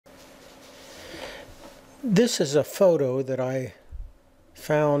This is a photo that I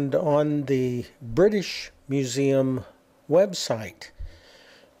found on the British Museum website.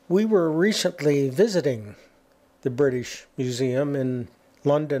 We were recently visiting the British Museum in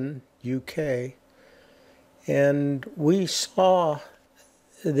London, UK, and we saw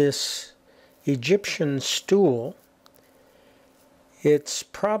this Egyptian stool. It's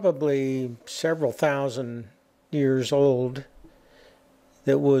probably several thousand years old,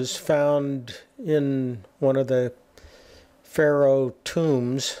 that was found in one of the pharaoh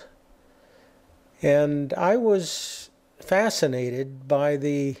tombs, and I was fascinated by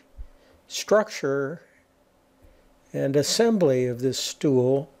the structure and assembly of this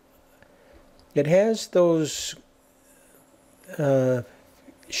stool. It has those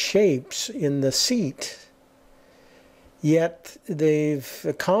shapes in the seat, yet they've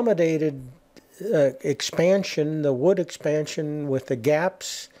accommodated expansion, the wood expansion with the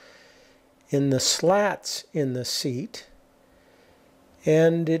gaps in the slats in the seat.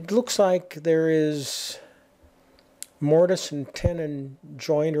 And it looks like there is mortise and tenon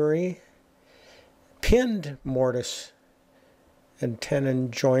joinery, pinned mortise and tenon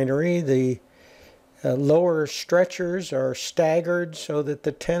joinery. The lower stretchers are staggered so that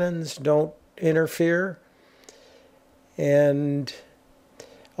the tenons don't interfere. And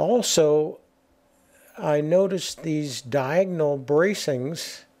also, I noticed these diagonal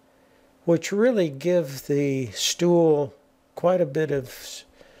bracings, which really give the stool quite a bit of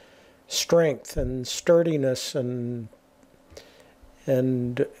strength and sturdiness, and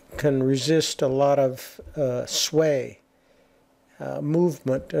can resist a lot of sway,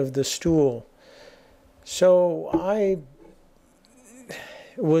 movement of the stool. So I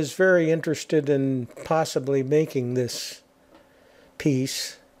was very interested in possibly making this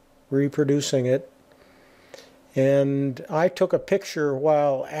piece, reproducing it. And I took a picture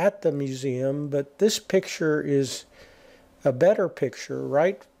while at the museum, but this picture is a better picture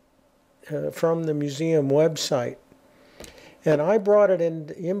right from the museum website. And I brought it in,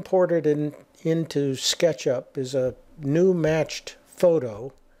 imported it into SketchUp as a new matched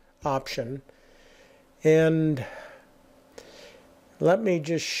photo option. And let me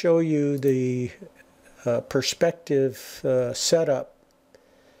just show you the perspective setup.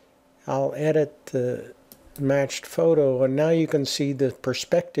 I'll edit the matched photo, and now you can see the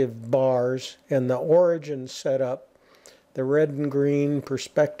perspective bars and the origin setup, the red and green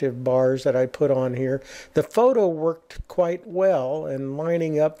perspective bars that I put on here. The photo worked quite well in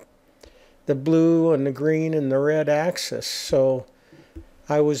lining up the blue and the green and the red axis, so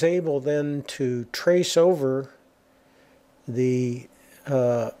I was able then to trace over the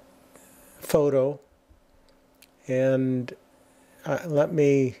photo, and let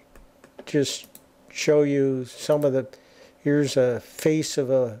me just show you some of the, here's a face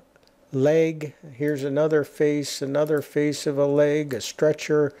of a leg, here's another face of a leg, a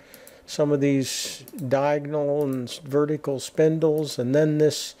stretcher, some of these diagonal and vertical spindles, and then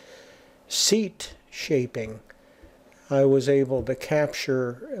this seat shaping I was able to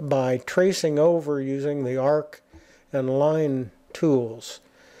capture by tracing over using the arc and line tools.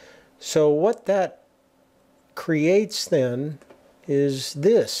 So what that creates then is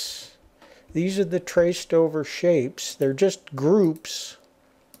this. These are the traced over shapes. They're just groups.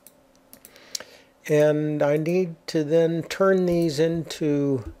 And I need to then turn these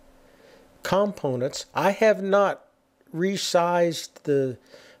into components. I have not resized the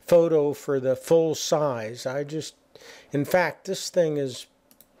photo for the full size. In fact, this thing is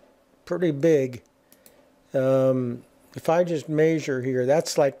pretty big. If I just measure here,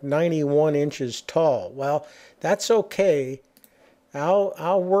 that's like 91 inches tall. Well, that's okay.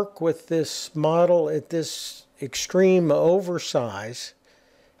 I'll work with this model at this extreme oversize,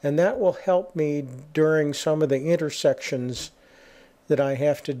 and that will help me during some of the intersections that I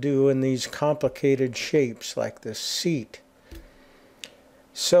have to do in these complicated shapes like this seat.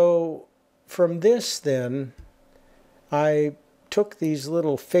 So from this then, I took these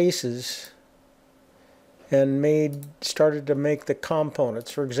little faces and started to make the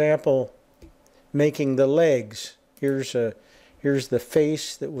components. For example, making the legs. Here's the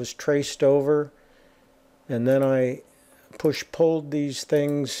face that was traced over, and then I pulled these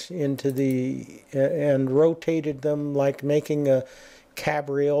things into and rotated them like making a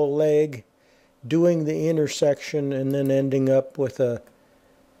cabriole leg, doing the intersection, and then ending up with a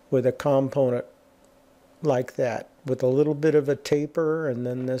component like that, with a little bit of a taper, and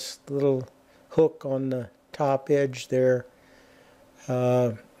then this little hook on the top edge there.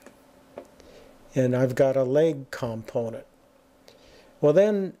 And I've got a leg component. Well,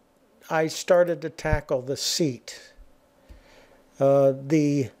 then I started to tackle the seat.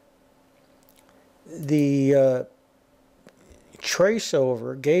 the trace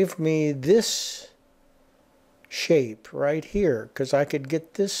over gave me this shape right here, because I could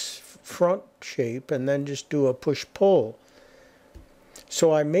get this front shape and then just do a push-pull.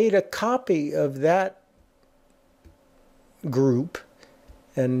 So I made a copy of that group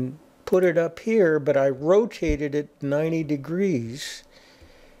and put it up here, but I rotated it 90 degrees,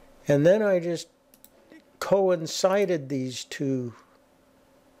 and then I just coincided these two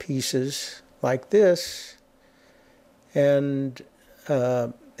pieces like this and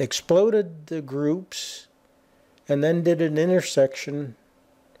exploded the groups, and then did an intersection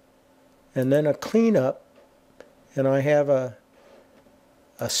and then a cleanup, and I have a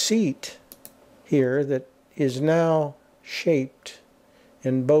seat here that is now shaped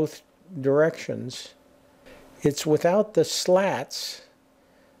in both directions. It's without the slats,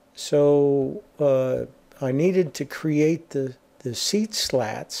 so I needed to create the seat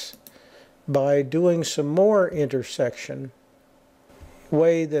slats by doing some more intersection.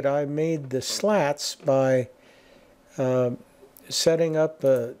 Way that I made the slats by setting up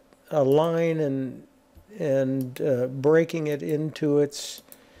a line and breaking it into its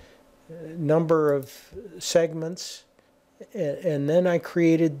number of segments, and then I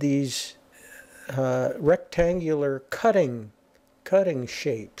created these rectangular cutting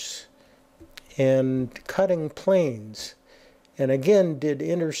shapes and cutting planes, and again did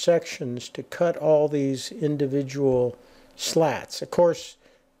intersections to cut all these individual slats. Of course,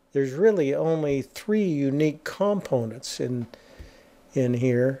 there's really only 3 unique components in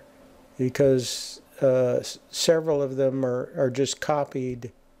here, because several of them are just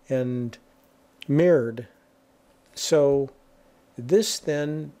copied and mirrored. So this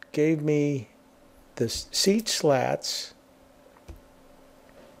then gave me the seat slats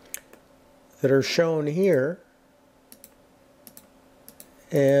that are shown here,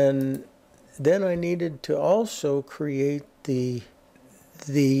 and then I needed to also create the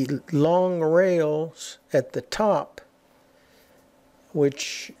long rails at the top,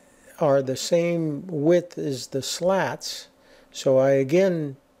 which are the same width as the slats. So I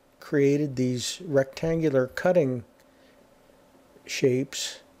again created these rectangular cutting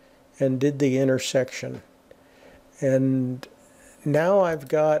shapes and did the intersection. And now I've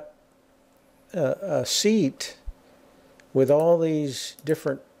got a seat with all these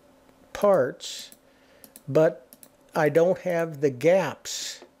different parts, but I don't have the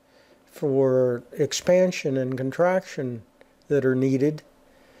gaps for expansion and contraction that are needed.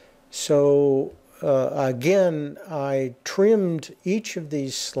 So again, I trimmed each of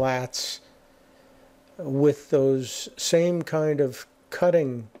these slats with those same kind of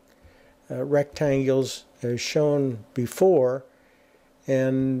cutting rectangles as shown before,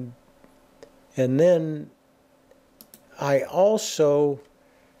 and then I also,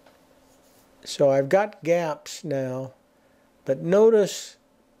 so I've got gaps now, but notice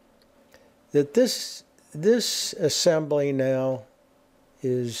that this assembly now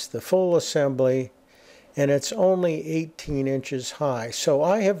is the full assembly, and it's only 18 inches high. So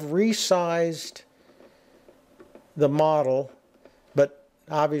I have resized the model, but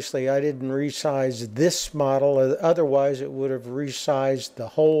obviously I didn't resize this model, otherwise it would have resized the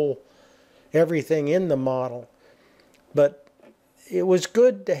whole, everything in the model. But it was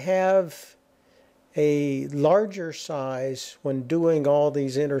good to have a larger size when doing all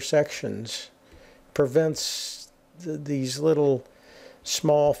these intersections. Prevents these little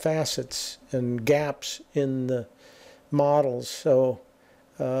small facets and gaps in the models. So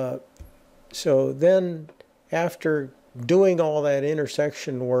then after doing all that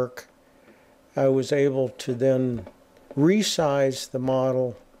intersection work, I was able to then resize the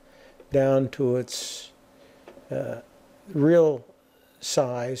model down to its real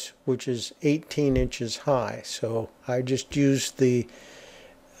size, which is 18 inches high. So I just used the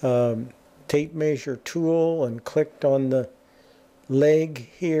tape measure tool and clicked on the leg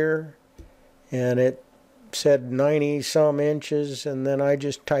here, and it said 90 some inches, and then I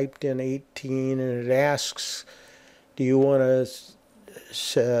just typed in 18, and it asks, do you want to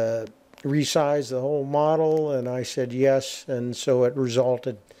resize the whole model? And I said yes, and so it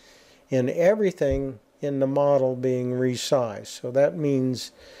resulted in everything in the model being resized. So that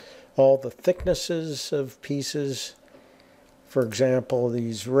means all the thicknesses of pieces, for example,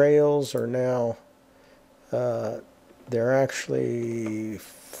 these rails are now they're actually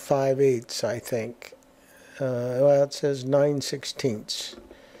 5/8, I think. Well, it says 9/16.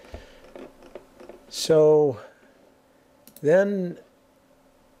 So then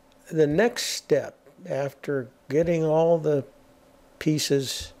the next step, after getting all the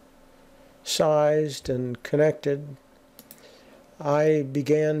pieces sized and connected, I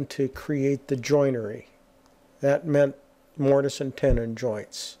began to create the joinery. That meant mortise and tenon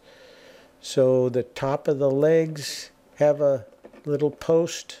joints. So the top of the legs have a little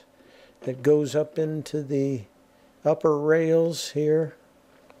post that goes up into the upper rails here.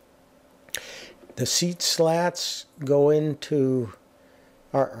 The seat slats go into,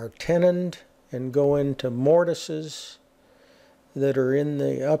 are tenoned and go into mortises that are in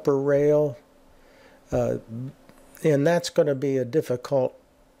the upper rail. And that's going to be a difficult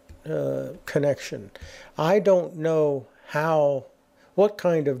connection. I don't know what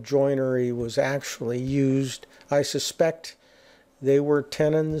kind of joinery was actually used. I suspect they were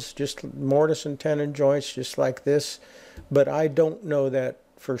tenons, just mortise and tenon joints, just like this, but I don't know that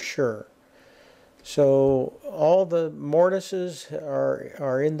for sure. So all the mortises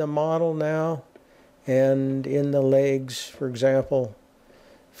are in the model now, and in the legs, for example,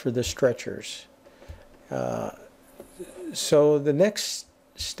 for the stretchers. So the next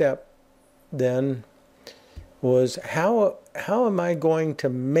step then was how am I going to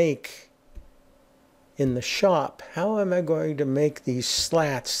make in the shop, how am I going to make these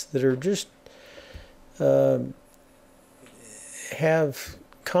slats that are just have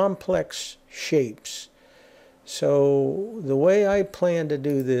complex shapes. So the way I plan to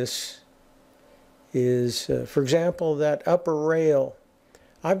do this is, for example, that upper rail,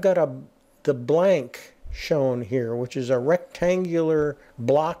 I've got the blank shown here, which is a rectangular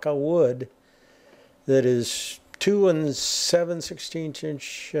block of wood that is 2 7/16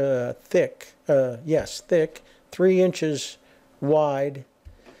 inch thick, thick, 3 inches wide,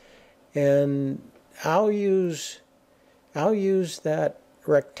 and I'll use that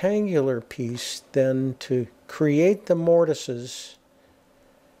rectangular piece then to create the mortises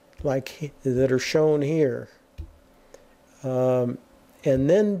like that are shown here, and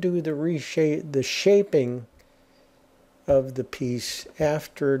then do the shaping of the piece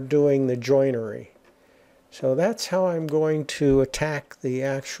after doing the joinery. So that's how I'm going to attack the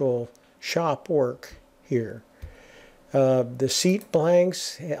actual shop work here. The seat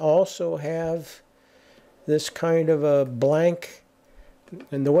blanks also have this kind of a blank,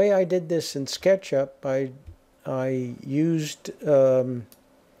 and the way I did this in SketchUp, I used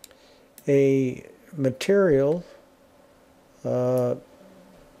a material.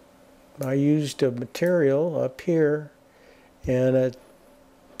 I used a material up here and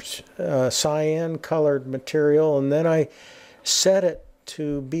a cyan colored material, and then I set it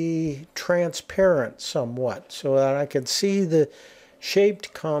to be transparent somewhat so that I could see the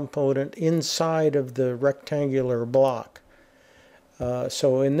shaped component inside of the rectangular block.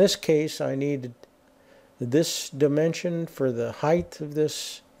 So in this case I needed this dimension for the height of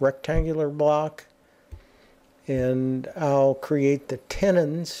this rectangular block, and I'll create the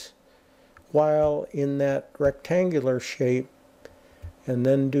tenons while in that rectangular shape, and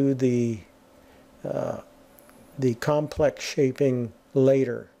then do the complex shaping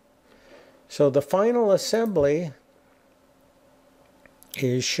later. So the final assembly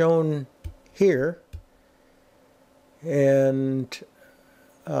is shown here, and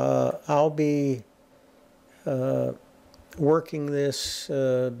I'll be working this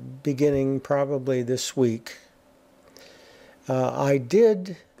beginning probably this week. I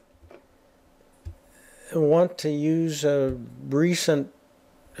did want to use a recent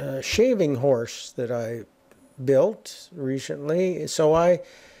shaving horse that I built recently, so I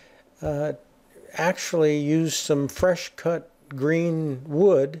actually used some fresh cut green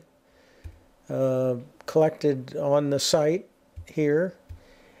wood collected on the site here,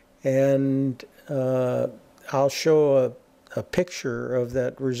 and I'll show a picture of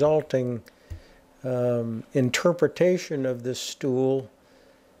that resulting interpretation of this stool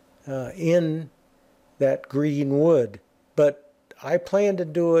in that green wood. But I plan to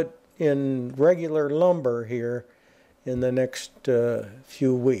do it in regular lumber here in the next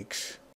few weeks.